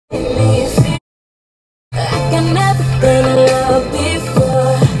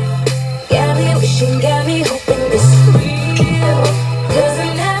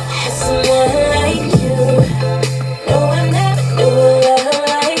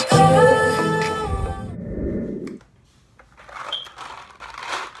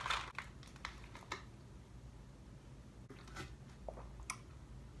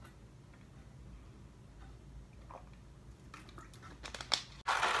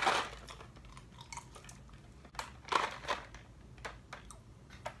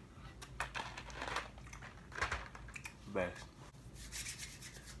best.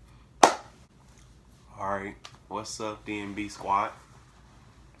 Alright, what's up, D&B squad?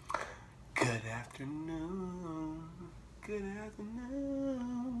 Good afternoon. Good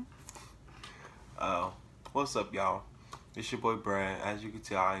afternoon. What's up, y'all? It's your boy Brad. As you can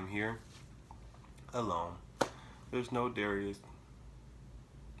tell, I am here alone. There's no Darius.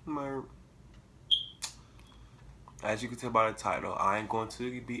 As you can tell by the title, I am going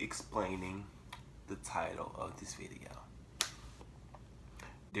to be explaining the title of this video.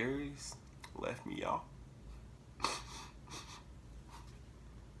 Darius left me, y'all.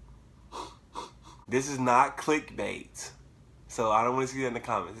 This is not clickbait. So I don't want to see that in the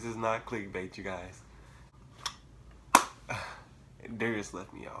comments. This is not clickbait, you guys. Darius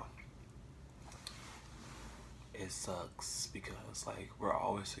left me, y'all. It sucks because, like, we're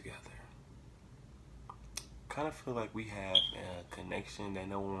always together. Kind of feel like we have a connection that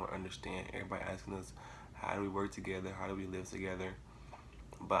no one will understand. Everybody asking us, how do we work together? How do we live together?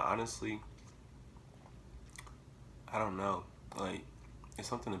 But honestly, I don't know. Like, it's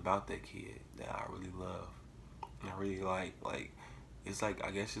something about that kid that I really love. And I really like, it's like,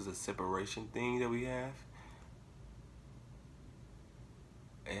 I guess it's a separation thing that we have.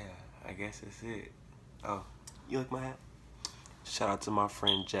 Yeah, I guess that's it. Oh, you like my hat? Shout out to my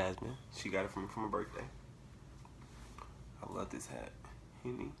friend Jasmine. She got it for me for my birthday. I love this hat.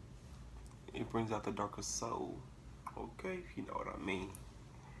 It brings out the darker soul. Okay, if you know what I mean.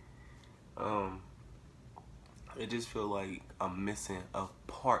 I just feel like I'm missing a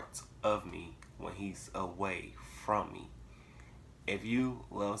part of me when he's away from me. If you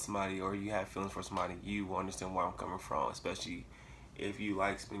love somebody or you have feelings for somebody, you will understand where I'm coming from, especially if you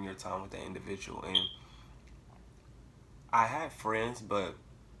like spending your time with that individual. And I have friends, but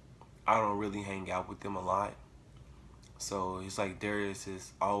I don't really hang out with them a lot. So it's like Darius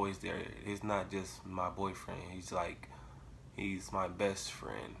is always there. He's not just my boyfriend. He's my best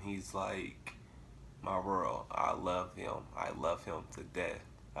friend. He's like my world. I love him. I love him to death.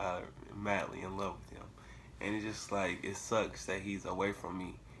 I'm madly in love with him. And it's just like, it sucks that he's away from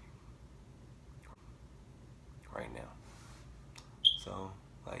me right now. So,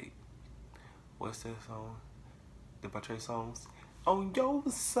 like, what's that song? The Portray songs? On your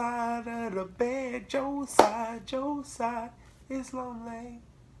side of the bed, your side, it's lonely.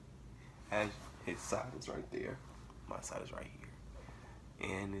 As his side is right there, my side is right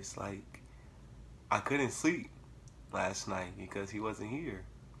here. And it's like, I couldn't sleep last night because he wasn't here.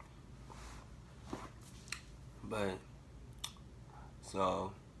 But,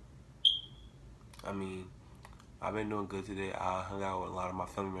 so, I mean, I've been doing good today. I hung out with a lot of my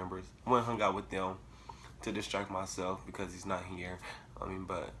family members. I went and hung out with them to distract myself because he's not here. I mean,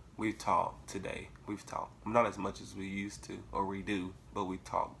 but we've talked today. We've talked. Not as much as we used to, or we do, but we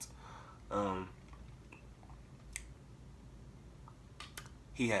talked.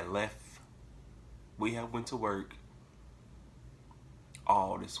 He had left. We had went to work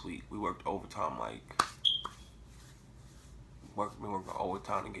all this week. We worked overtime, like, we worked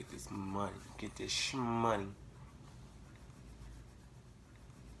overtime to get this money, money.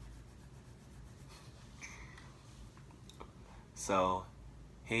 So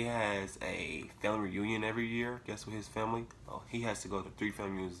he has a family reunion every year. Guess with his family? Oh, he has to go to 3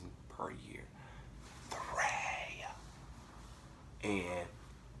 family reunions per year. 3. And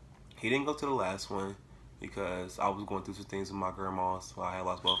he didn't go to the last one because I was going through some things with my grandma. So I had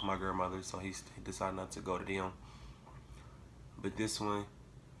lost both of my grandmothers. So he decided not to go to them. But this one,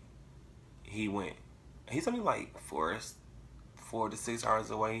 he went. He's only like 4 to 6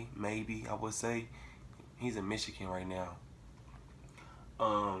 hours away, maybe, I would say. He's in Michigan right now.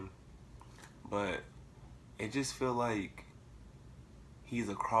 But it just feel like he's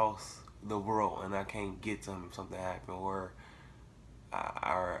across the world and I can't get to him if something happened, or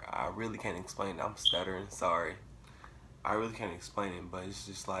I really can't explain it. I'm stuttering, sorry. I really can't explain it, but it's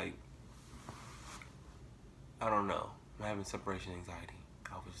just like, I don't know. I'm having separation anxiety,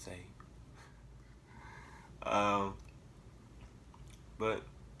 I would say. But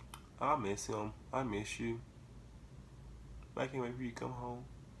I miss him. I miss you. I can't wait for you to come home.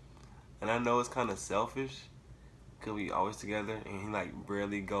 And I know it's kind of selfish because we always together, and he like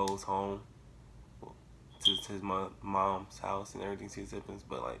barely goes home to his mom's house and everything, to his siblings.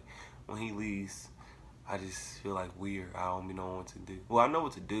 But like when he leaves, I just feel like weird. I don't be knowing what to do. Well, I know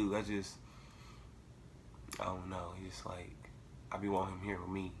what to do. I don't know. He's just like, I be wanting him here with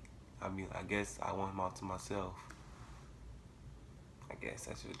me. I guess I want him all to myself. I guess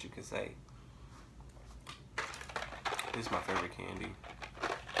that's what you could say. This is my favorite candy.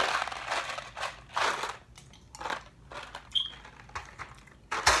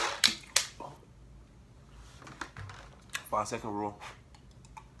 My second rule.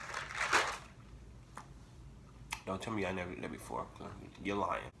 Don't tell me I never did that before. You're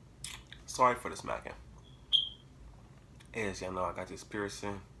lying. Sorry for the smacking. As y'all know, I got this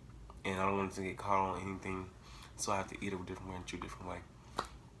piercing, and I don't want it to get caught on anything, so I have to eat it a different way and chew a different way.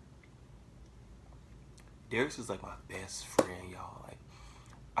 Darius is like my best friend, y'all. Like,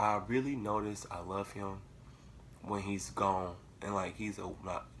 I really notice I love him when he's gone and like he's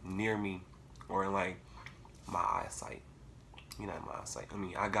not near me or in like my eyesight. You know, my eyesight. I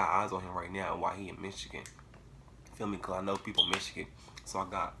mean, I got eyes on him right now while he in Michigan. Feel me? Cause I know people in Michigan, so I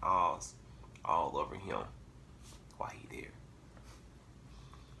got eyes all over him while he there.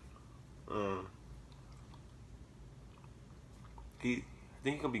 I think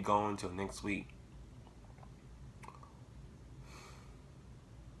he's gonna be gone until next week.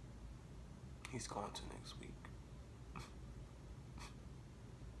 He's going to next week.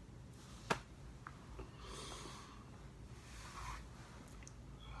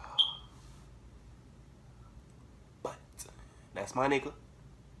 But that's my nigga.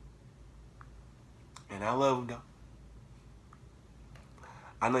 And I love him though.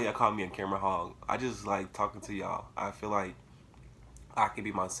 I know y'all call me a camera hog. I just like talking to y'all. I feel like I can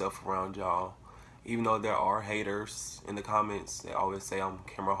be myself around y'all. Even though there are haters in the comments that always say I'm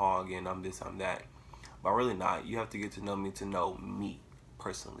camera hog and I'm this, I'm that. But I'm really not. You have to get to know me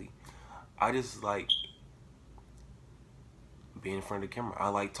personally. I just like being in front of the camera. I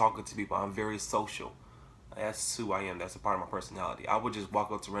like talking to people. I'm very social. That's who I am. That's a part of my personality. I would just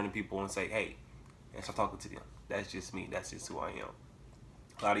walk up to random people and say, hey, and start talking to them. That's just me. That's just who I am.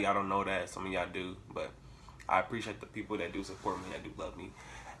 A lot of y'all don't know that. Some of y'all do. But I appreciate the people that do support me, that do love me.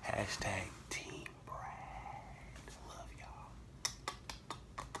 Hashtag Team Brad. Love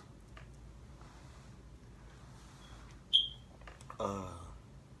y'all.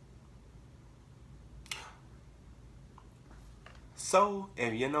 So,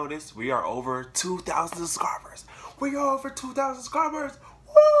 if you notice, we are over 2,000 subscribers. We are over 2,000 subscribers.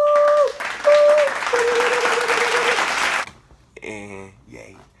 Woo! And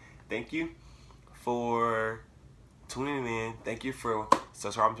yay. Thank you for tuning in. Thank you for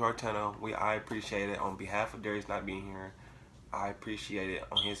subscribing to our channel. I appreciate it. On behalf of Darius not being here, I appreciate it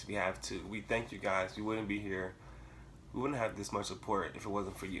on his behalf too. We thank you guys. We wouldn't be here. We wouldn't have this much support if it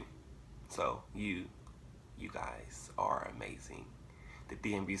wasn't for you. So you guys are amazing. The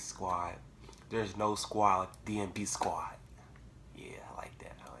D&B squad. There's no squad like D&B squad. Yeah, I like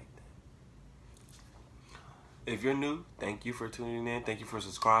that. I like that. If you're new, thank you for tuning in. Thank you for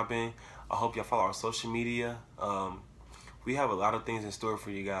subscribing. I hope y'all follow our social media. We have a lot of things in store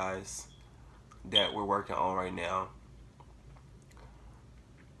for you guys that we're working on right now.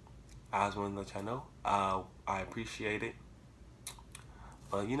 I just want to let y'all know I appreciate it.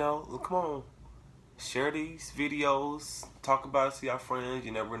 You know, come on, share these videos, talk about it to your friends.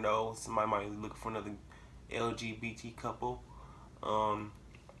 You never know, somebody might be looking for another LGBT couple.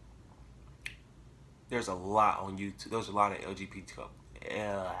 There's a lot on YouTube. There's a lot of LGBT couples.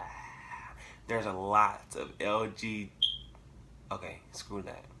 There's a lot of Okay, screw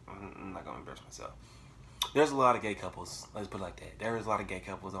that. I'm not gonna embarrass myself. There's a lot of gay couples. Let's put it like that. There is a lot of gay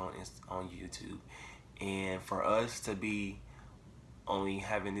couples on YouTube, and for us to be only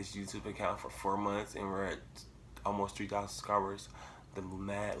having this YouTube account for 4 months and we're at almost 3,000 subscribers, the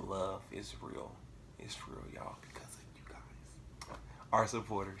mad love is real. It's real, y'all, because of you guys, our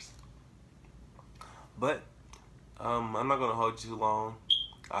supporters. But I'm not gonna hold you too long.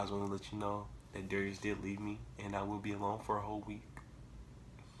 I just want to let you know that Darius did leave me, and I will be alone for a whole week.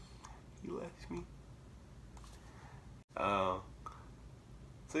 He left me.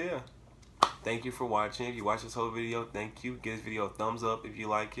 So yeah, thank you for watching. If you watch this whole video, thank you. Give this video a thumbs up if you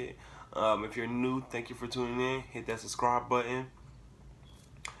like it. If you're new, thank you for tuning in. Hit that subscribe button.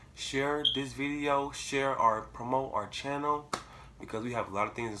 Share this video. Promote our channel, because we have a lot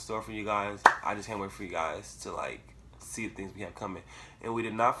of things in store for you guys. I just can't wait for you guys to like see the things we have coming. And we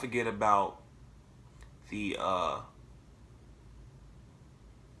did not forget about the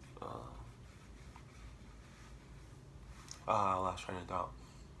I lost train of thought.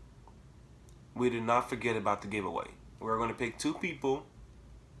 We did not forget about the giveaway. We're going to pick 2 people.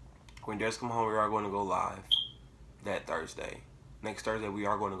 When Darius come home, we are going to go live that Thursday. Next Thursday, we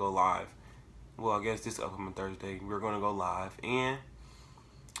are going to go live. Well, I guess this upcoming Thursday, we're going to go live, and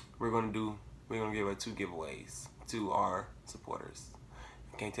we're going to give away 2 giveaways to our supporters.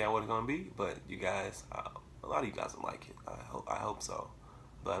 I can't tell what it's going to be, but you guys, a lot of you guys will like it. I hope so.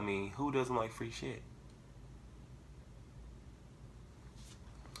 But I mean, who doesn't like free shit?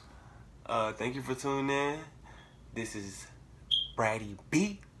 Thank you for tuning in. This is Brady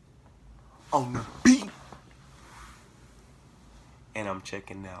B on the beat. and I'm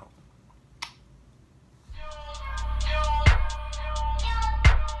checking out.